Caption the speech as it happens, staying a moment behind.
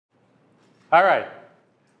All right.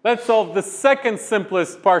 Let's solve the second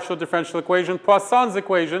simplest partial differential equation, Poisson's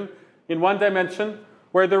equation, in one dimension,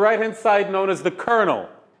 where the right-hand side, known as the kernel,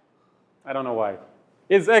 I don't know why,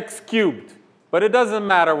 is x cubed. But it doesn't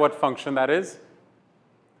matter what function that is.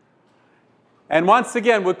 And once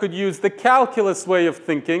again, we could use the calculus way of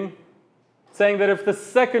thinking, saying that if the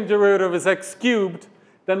second derivative is x cubed,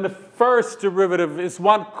 then the first derivative is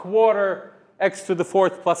 1/4 x to the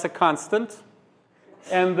fourth plus a constant.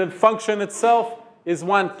 And the function itself is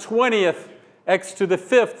 1/20th x to the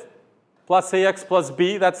fifth plus ax plus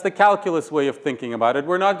b. That's the calculus way of thinking about it.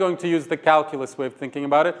 We're not going to use the calculus way of thinking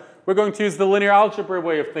about it. We're going to use the linear algebra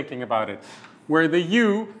way of thinking about it, where the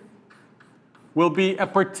u will be a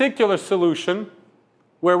particular solution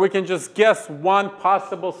where we can just guess one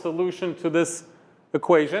possible solution to this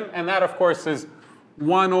equation. And that, of course, is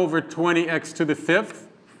 1/20x to the fifth.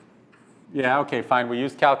 Yeah, OK, fine. We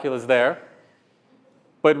used calculus there.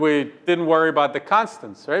 But we didn't worry about the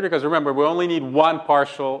constants, right? Because remember, we only need one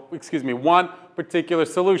particular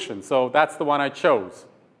solution. So that's the one I chose.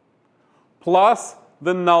 Plus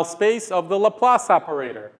the null space of the Laplace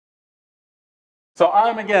operator. So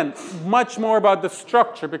I'm, again, much more about the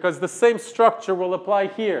structure, because the same structure will apply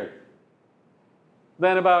here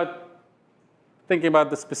than about thinking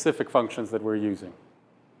about the specific functions that we're using.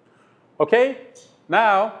 OK?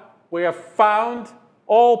 Now we have found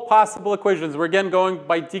all possible equations. We're again going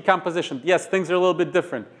by decomposition. Yes, things are a little bit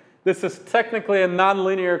different. This is technically a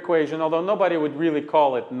nonlinear equation, although nobody would really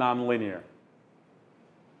call it nonlinear.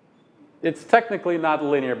 It's technically not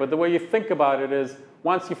linear, but the way you think about it is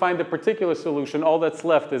once you find a particular solution, all that's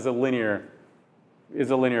left is a linear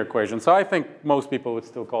equation. So I think most people would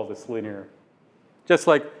still call this linear. Just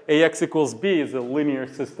like ax equals b is a linear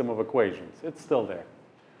system of equations. It's still there.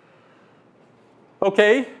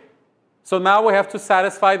 OK. So now we have to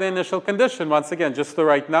satisfy the initial condition. Once again, just the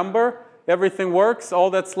right number. Everything works.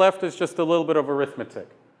 All that's left is just a little bit of arithmetic.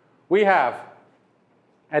 We have,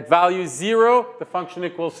 at value 0, the function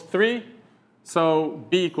equals 3. So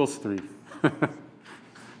b equals 3.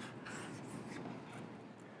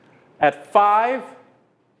 At 5,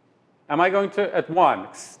 am I going to, at 1,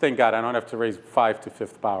 thank God, I don't have to raise 5 to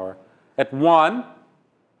fifth power. At 1,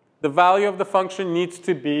 the value of the function needs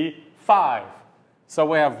to be 5. So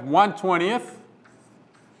we have 1/20th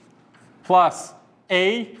plus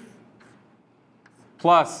a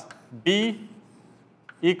plus b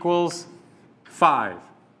equals 5.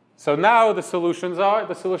 So now the solutions are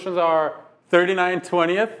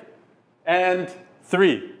 39/20th and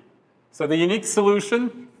 3. So the unique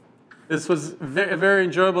solution, this was a very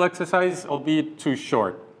enjoyable exercise, albeit too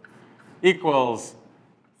short, equals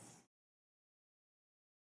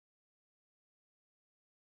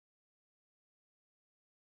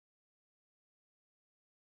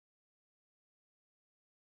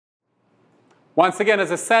once again, as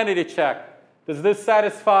a sanity check, does this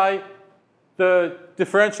satisfy the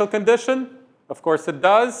differential condition? Of course it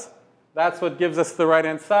does. That's what gives us the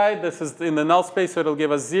right-hand side. This is in the null space, so it'll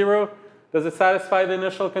give us 0. Does it satisfy the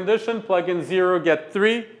initial condition? Plug in 0, get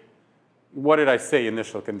 3. What did I say,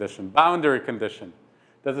 initial condition? Boundary condition.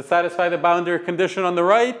 Does it satisfy the boundary condition on the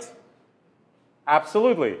right?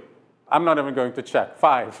 Absolutely. I'm not even going to check.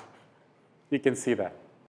 5. You can see that.